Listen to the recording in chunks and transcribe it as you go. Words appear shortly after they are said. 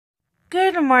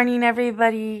Good morning,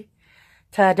 everybody.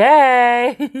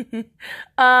 Today,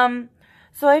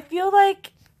 so I feel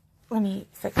like, let me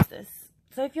fix this.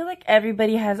 So I feel like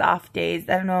everybody has off days.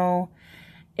 I don't know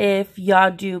if y'all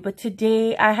do, but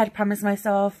today I had promised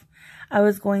myself I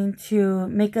was going to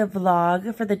make a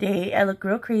vlog for the day. I look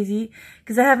real crazy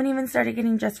because I haven't even started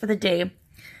getting dressed for the day.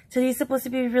 Today's supposed to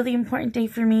be a really important day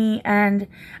for me, and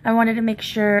I wanted to make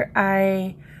sure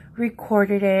I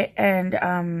recorded it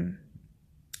and,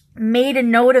 made a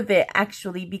note of it,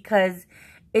 actually, because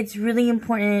it's really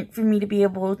important for me to be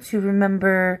able to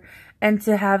remember and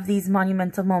to have these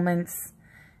monumental moments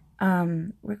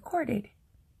recorded,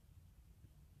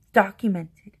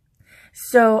 documented.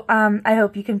 So I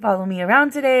hope you can follow me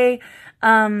around today.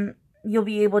 You'll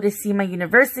be able to see my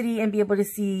university and be able to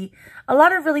see a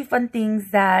lot of really fun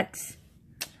things that,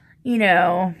 you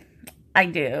know, I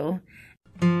do.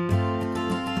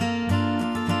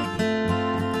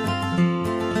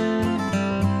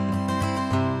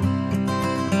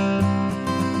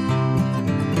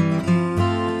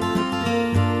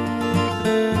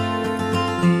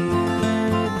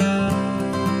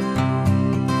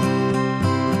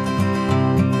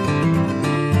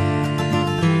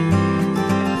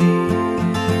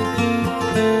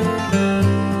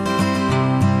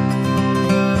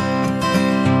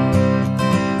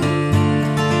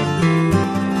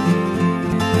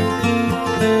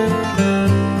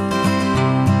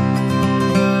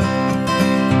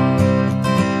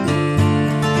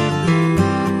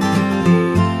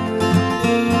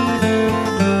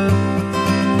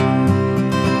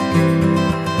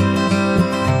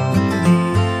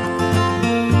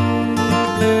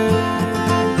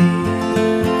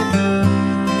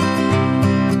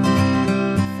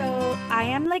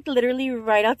 Literally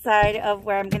right outside of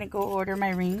where I'm gonna go order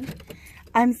my ring.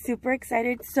 I'm super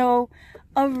excited. So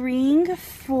a ring,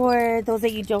 for those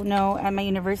that you don't know, at my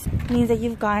university means that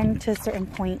you've gotten to a certain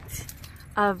point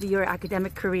of your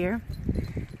academic career,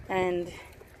 and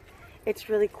it's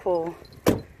really cool.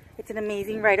 It's an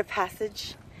amazing rite of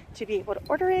passage to be able to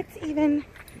order it, even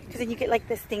because then you get like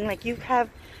this thing, like you have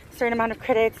a certain amount of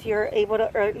credits, you're able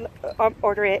to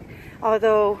order it.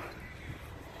 Although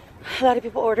a lot of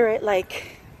people order it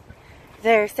like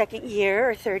their second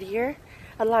year or third year.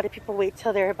 A lot of people wait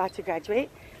till they're about to graduate,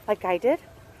 like I did,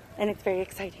 and it's very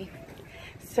exciting.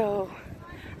 So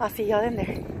I'll see y'all in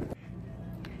there.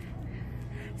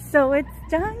 So it's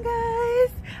done,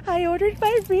 guys. I ordered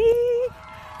my ring.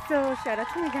 So shout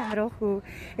out to my grandmother, who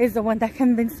is the one that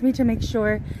convinced me to make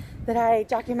sure that I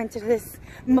documented this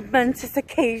momentous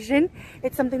occasion.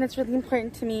 It's something that's really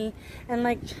important to me, and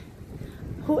like,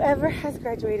 whoever has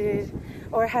graduated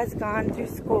or has gone through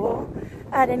school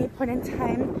at any point in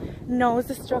time knows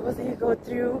the struggles that you go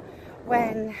through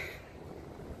when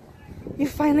you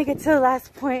finally get to the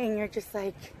last point and you're just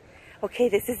like, okay,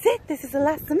 this is it. This is the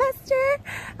last semester.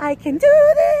 I can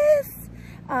do this.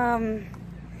 I'm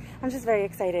just very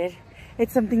excited.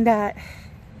 It's something that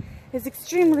is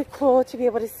extremely cool to be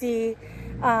able to see.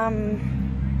 And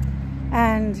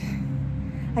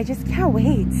I just can't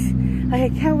wait. Like, I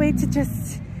can't wait to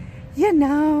just, you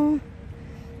know,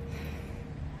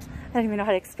 I don't even know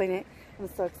how to explain it. I'm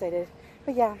so excited.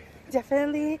 But yeah,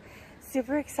 definitely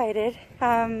super excited.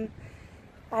 I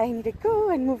need to go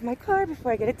and move my car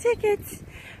before I get a ticket,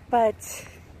 but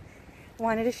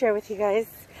wanted to share with you guys.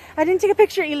 I didn't take a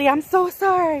picture, Ely. I'm so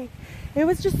sorry. It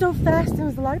was just so fast. There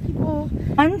was a lot of people.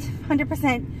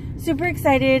 100% super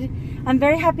excited. I'm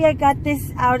very happy I got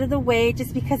this out of the way,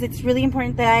 just because it's really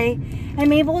important that I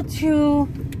am able to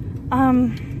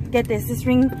get this. This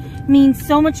ring means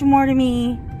so much more to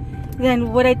me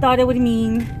than what I thought it would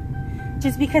mean,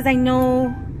 just because I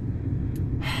know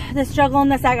the struggle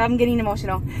and the I'm getting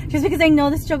emotional. Just because I know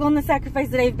the struggle and the sacrifice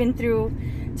that I've been through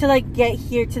to like get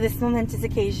here to this momentous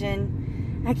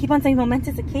occasion. I keep on saying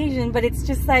momentous occasion, but it's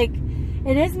just like,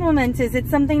 it is momentous.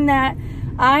 It's something that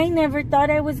I never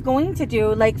thought I was going to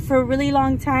do. Like, for a really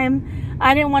long time,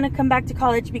 I didn't want to come back to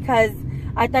college because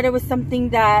I thought it was something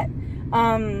that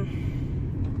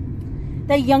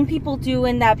that young people do,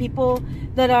 and that people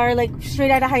that are like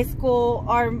straight out of high school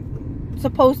are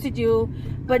supposed to do,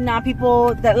 but not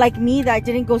people that like me that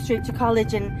didn't go straight to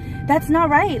college. And that's not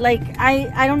right. Like,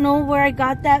 I don't know where I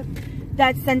got that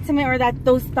sentiment or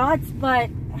those thoughts, but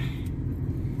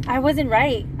I wasn't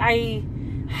right. I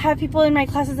have people in my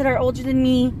classes that are older than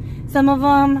me. Some of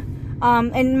them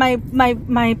in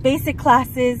my basic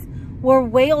classes were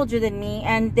way older than me,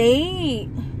 and they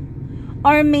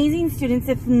are amazing students,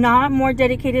 if not more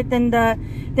dedicated than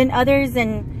others.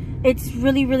 And it's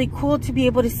really, really cool to be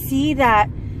able to see that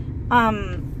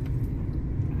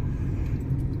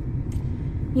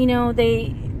you know,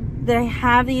 that I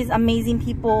have these amazing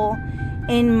people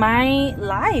in my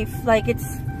life. Like,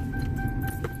 it's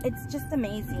just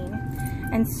amazing.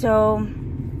 And so,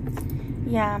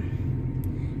 yeah.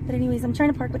 But anyways, I'm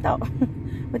trying to park without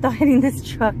hitting this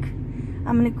truck.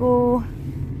 I'm gonna go.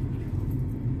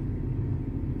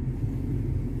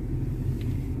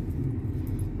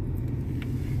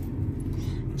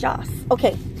 Joss.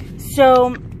 Okay,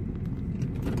 so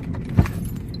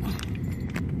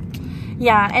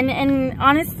yeah, and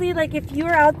honestly, like, if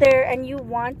you're out there and you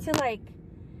want to, like,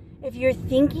 if you're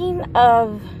thinking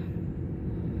of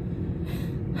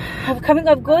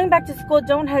going back to school,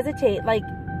 don't hesitate. Like,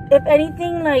 if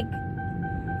anything, like,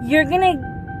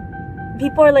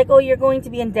 people are like, oh, you're going to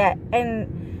be in debt, and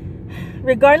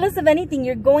regardless of anything,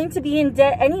 you're going to be in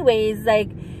debt anyways.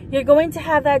 Like, you're going to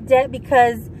have that debt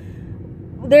because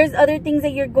there's other things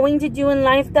that you're going to do in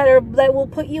life that will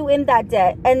put you in that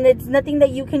debt, and it's nothing that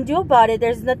you can do about it.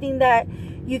 There's nothing that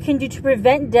you can do to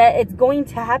prevent debt. It's going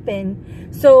to happen.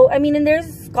 So, I mean, and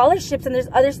there's scholarships and there's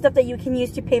other stuff that you can use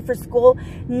to pay for school,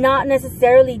 not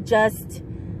necessarily just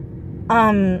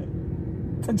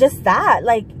that.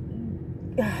 Like,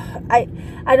 I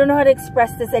don't know how to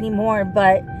express this anymore,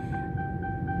 but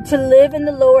to live in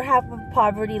the lower half of the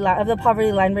poverty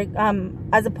line,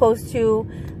 as opposed to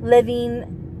living,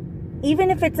 even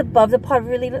if it's above the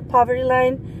poverty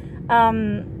line,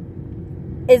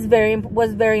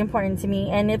 was very important to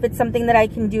me. And if it's something that I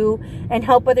can do and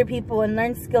help other people and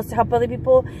learn skills to help other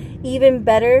people, even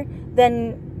better,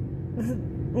 then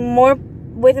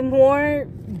with more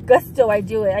gusto I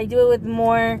do it. I do it with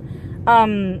more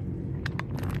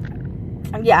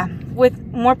with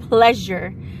more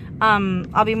pleasure.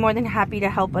 I'll be more than happy to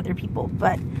help other people,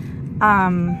 but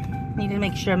need to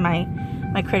make sure my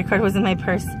credit card was in my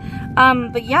purse.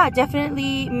 But yeah,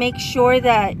 definitely make sure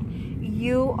that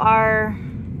you are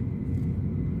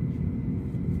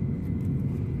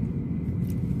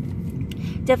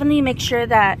make sure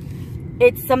that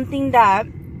it's something that,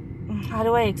 how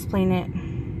do I explain it?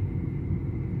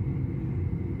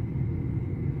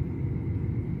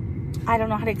 I don't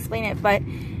know how to explain it, but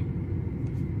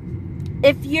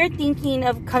if you're thinking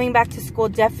of coming back to school,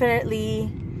 definitely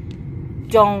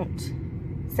don't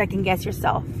second guess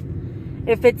yourself.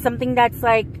 If it's something that's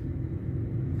like,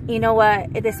 you know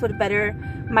what, this would better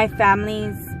my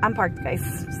family's, I'm parked,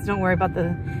 guys, just don't worry about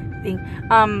the thing.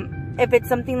 If it's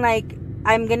something like,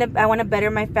 I want to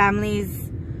better my family's,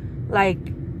 like,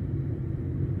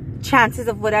 chances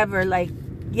of whatever, like,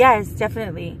 yes,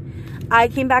 definitely. I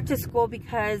came back to school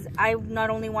because I not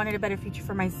only wanted a better future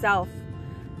for myself,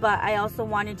 but I also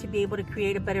wanted to be able to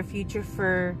create a better future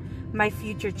for my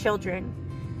future children.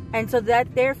 And so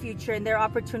that their future and their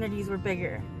opportunities were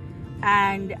bigger.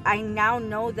 And I now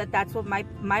know that that's what my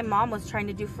mom was trying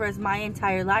to do for us my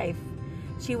entire life.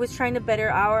 She was trying to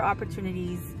better our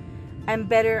opportunities and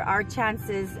better our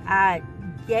chances at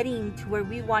getting to where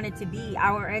we wanted to be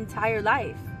our entire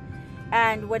life.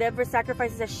 And whatever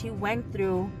sacrifices that she went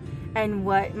through and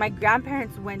what my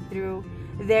grandparents went through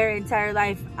their entire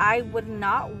life, I would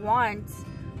not want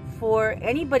for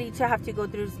anybody to have to go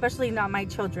through, especially not my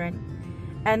children.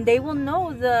 And they will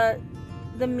know the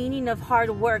meaning of hard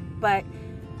work, but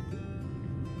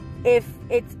if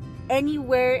it's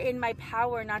anywhere in my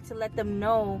power not to let them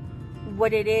know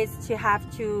what it is to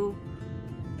have to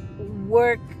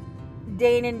work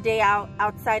day in and day out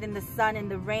outside in the sun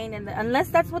and the rain, and unless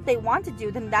that's what they want to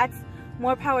do, then that's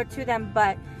more power to them.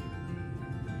 But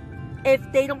if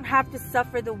they don't have to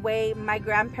suffer the way my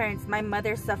grandparents, my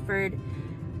mother suffered,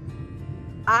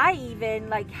 I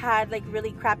even had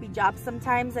really crappy jobs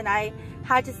sometimes, and I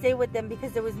had to stay with them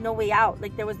because there was no way out.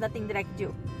 Like, there was nothing that I could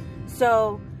do.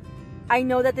 So I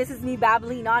know that this is me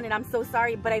babbling on, and I'm so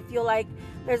sorry, but I feel like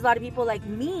there's a lot of people like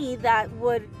me that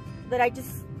I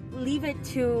just leave it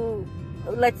to,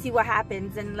 let's see what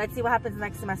happens, and let's see what happens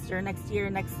next semester, next year,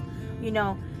 next,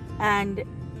 and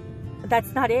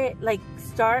that's not it. Like,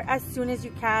 start as soon as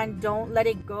you can. Don't let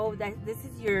it go. That this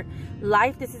is your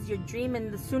life, this is your dream,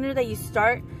 and the sooner that you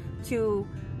start to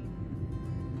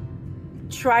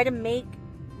try to make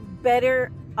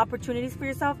better opportunities for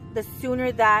yourself, the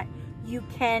sooner that you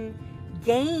can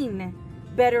gain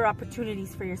better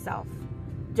opportunities for yourself.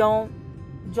 Don't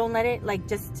let it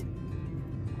just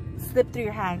slip through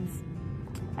your hands.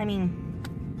 I mean,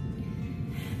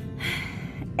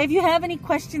 if you have any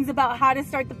questions about how to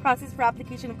start the process for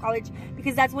application of college,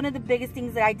 because that's one of the biggest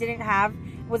things that I didn't have,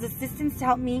 was assistance to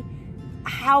help me.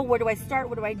 Where do I start?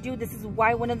 What do I do? This is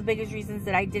why one of the biggest reasons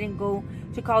that I didn't go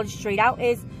to college straight out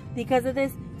is because of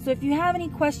this. So if you have any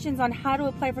questions on how to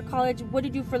apply for college, what to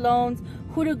do for loans,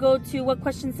 who to go to, what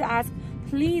questions to ask,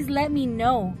 please let me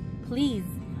know. Please.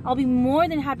 I'll be more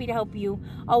than happy to help you.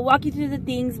 I'll walk you through the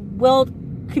things. We'll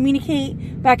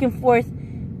communicate back and forth.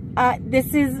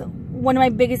 This is one of my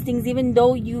biggest things. Even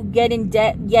though you get in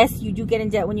debt, yes, you do get in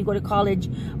debt when you go to college,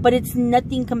 but it's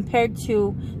nothing compared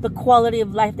to the quality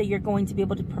of life that you're going to be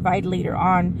able to provide later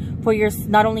on for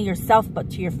not only yourself, but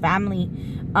to your family,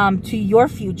 to your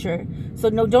future. So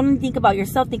no, don't think about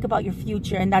yourself, think about your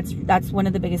future. And that's one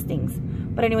of the biggest things.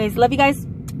 But anyways, love you guys.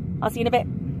 I'll see you in a bit.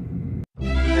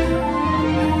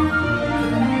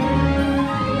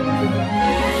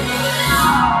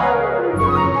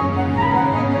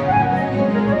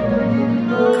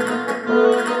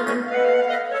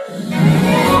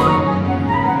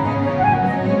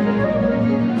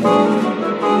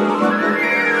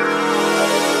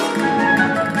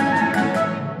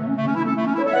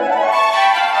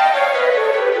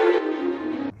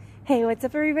 Hey, what's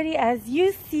up everybody? As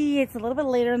you see, it's a little bit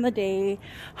later in the day,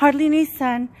 hardly any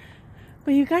sun,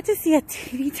 but you got to see a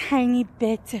teeny tiny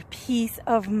bit, a piece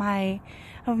of my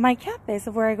campus,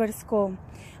 of where I go to school.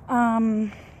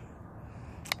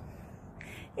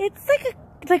 It's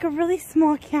like a really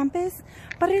small campus,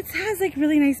 but it has like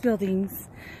really nice buildings.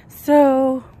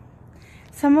 So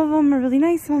some of them are really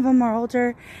nice, some of them are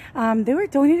older. They were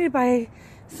donated by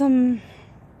some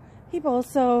people,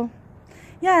 so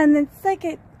yeah, and it's like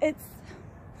it's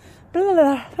blah,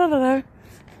 blah, blah, blah,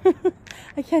 blah.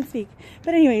 I can't speak.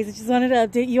 But anyways, I just wanted to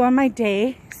update you on my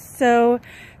day. So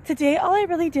today all I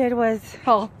really did was,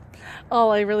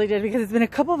 all I really did, because it's been a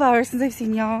couple of hours since I've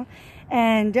seen y'all,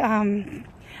 and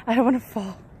I don't want to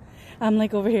fall. I'm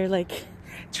like over here like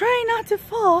trying not to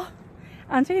fall.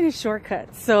 I'm taking a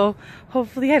shortcut, so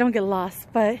hopefully I don't get lost.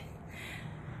 But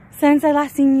since I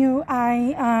last seen you,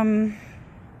 I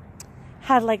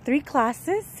had like 3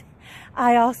 classes.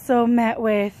 I also met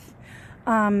with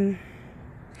an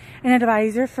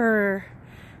advisor for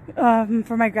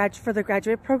the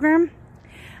graduate program.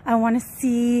 I wanted to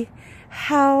see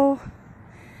how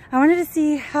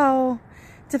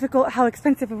difficult, how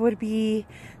expensive it would be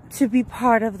to be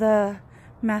part of the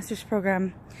master's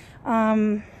program.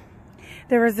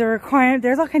 There's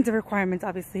all kinds of requirements,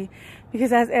 obviously,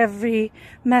 because as every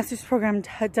master's program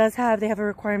does have, they have a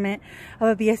requirement of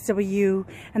a BSW,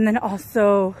 and then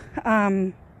also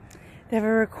they have a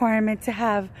requirement to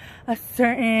have a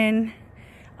certain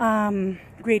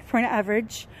grade point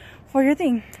average for your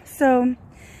thing. So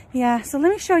yeah, so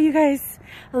let me show you guys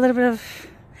a little bit of,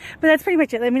 but that's pretty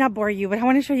much it. Let me not bore you, but I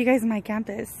want to show you guys my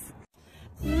campus.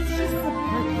 So this is just the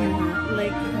parking lot,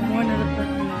 like one of the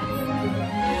parking lots.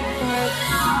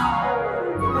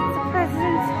 That's the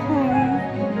president's home.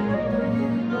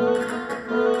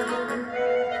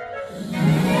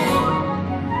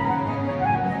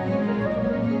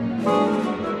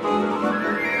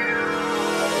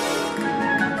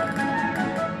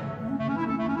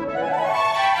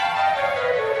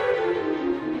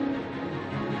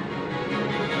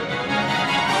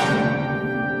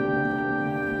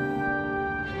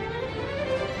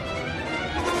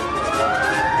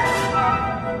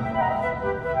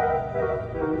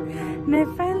 And I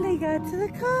finally got to the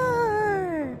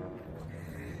car.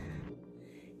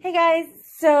 Hey guys,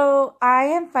 so I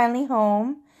am finally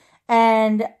home,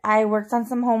 and I worked on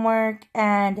some homework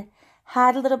and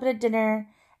had a little bit of dinner,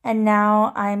 and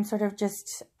now I'm sort of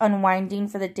just unwinding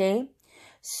for the day.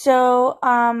 So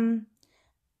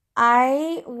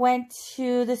I went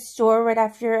to the store right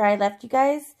after I left you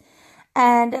guys,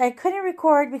 and I couldn't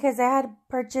record because I had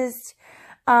purchased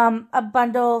a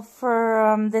bundle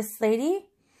for this lady.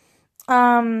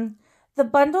 The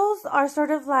bundles are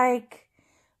sort of like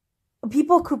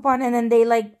people coupon, and then they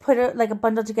like put a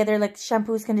bundle together, like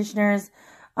shampoos, conditioners,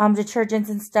 detergents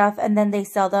and stuff, and then they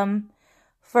sell them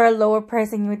for a lower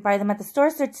price than you would buy them at the store.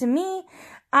 So to me,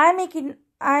 I'm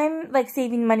like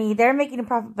saving money. They're making a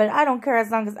profit, but I don't care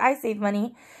as long as I save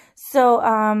money. So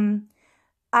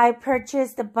I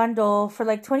purchased a bundle for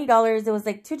like $20. It was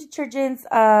like 2 detergents,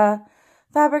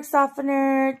 fabric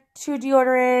softener, 2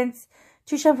 deodorants,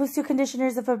 2 shampoos, 2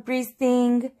 conditioners, a Febreze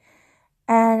thing,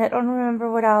 and I don't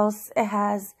remember what else it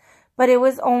has, but it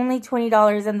was only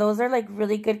 $20, and those are like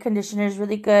really good conditioners,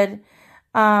 really good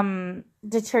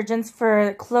detergents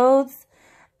for clothes,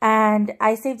 and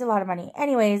I saved a lot of money.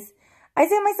 Anyways, I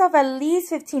saved myself at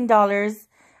least $15,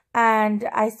 and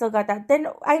I still got that. Then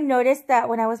I noticed that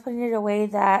when I was putting it away,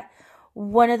 that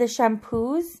one of the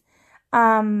shampoos,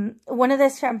 one of the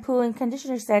shampoo and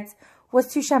conditioner sets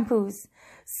was 2 shampoos.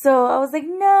 So I was like,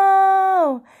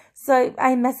 no. So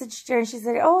I messaged her, and she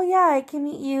said, oh yeah, I can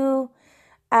meet you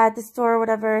at the store or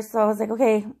whatever. So I was like,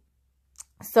 okay.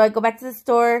 So I go back to the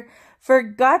store,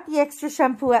 forgot the extra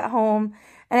shampoo at home,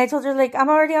 and I told her, like, I'm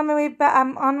already on my way back.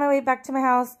 I'm on my way back to my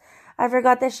house. I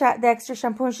forgot the extra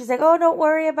shampoo. And she's like, oh, don't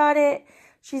worry about it.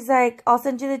 She's like, I'll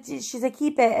send you she's like,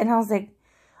 keep it. And I was like,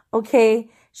 okay.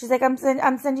 She's like, I'm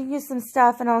sending you some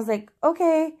stuff. And I was like,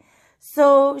 okay.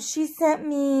 So she sent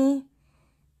me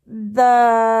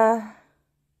another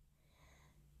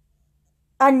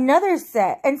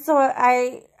set. And so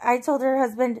I told her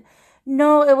husband,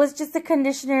 no, it was just a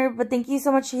conditioner, but thank you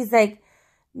so much. He's like,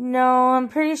 no, I'm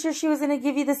pretty sure she was going to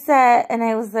give you the set. And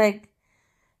I was like,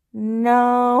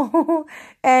 no.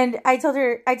 And I told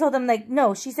him like,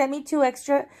 no, she sent me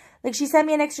she sent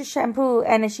me an extra shampoo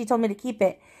and she told me to keep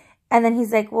it. And then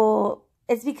he's like, well,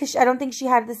 it's because I don't think she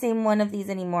had the same one of these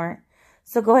anymore.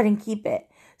 So go ahead and keep it.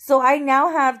 So I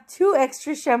now have 2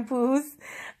 extra shampoos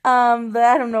that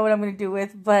I don't know what I'm going to do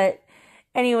with. But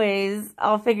anyways,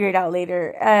 I'll figure it out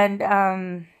later.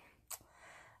 And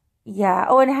yeah.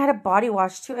 Oh, and it had a body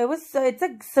wash too.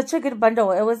 It's such a good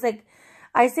bundle. It was like,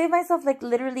 I saved myself like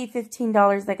literally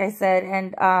 $15, like I said.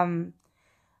 And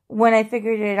when I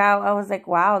figured it out, I was like,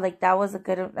 wow, like that was a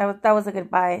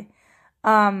good buy.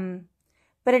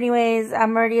 But anyways,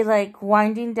 I'm already like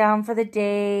winding down for the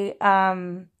day.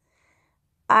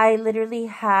 I literally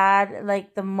had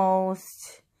like the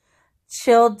most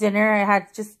chill dinner. I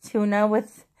had just tuna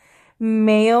with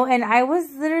mayo, and I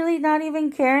was literally not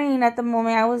even caring at the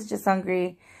moment. I was just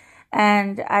hungry.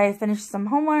 And I finished some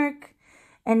homework,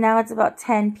 and now it's about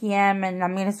 10 p.m. and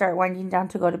I'm going to start winding down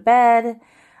to go to bed.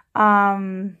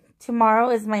 Tomorrow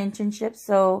is my internship,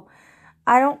 so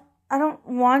I don't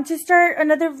want to start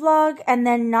another vlog and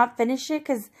then not finish it,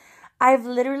 because I've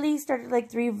literally started like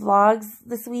 3 vlogs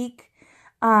this week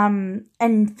and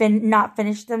not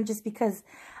finished them just because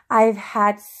I've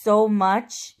had so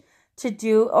much to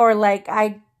do, or like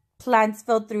plans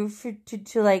fell through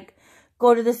to like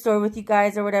go to the store with you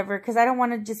guys or whatever, because I don't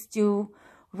want to just do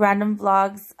random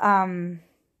vlogs.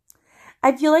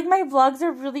 I feel like my vlogs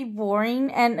are really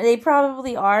boring, and they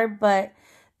probably are, but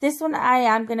this one I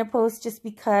am going to post just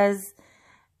because,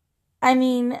 I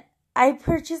mean, I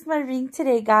purchased my ring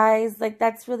today, guys. Like,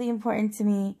 that's really important to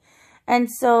me.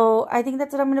 And so I think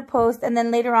that's what I'm going to post. And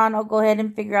then later on, I'll go ahead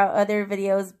and figure out other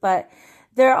videos. But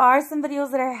there are some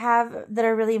videos that I have that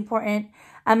are really important.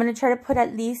 I'm going to try to put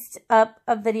at least up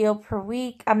a video per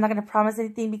week. I'm not going to promise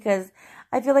anything because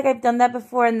I feel like I've done that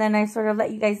before and then I sort of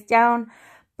let you guys down.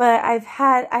 But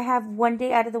I have one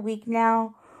day out of the week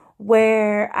now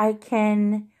where I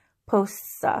can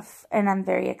post stuff, and I'm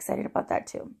very excited about that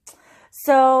too.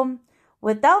 So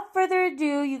without further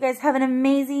ado, you guys have an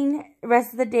amazing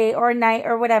rest of the day or night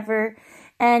or whatever,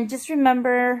 and just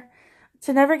remember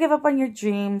to never give up on your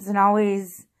dreams, and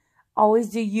always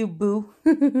do you, boo.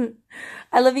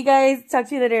 I love you guys. Talk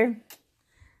to you later.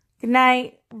 Good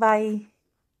night. Bye.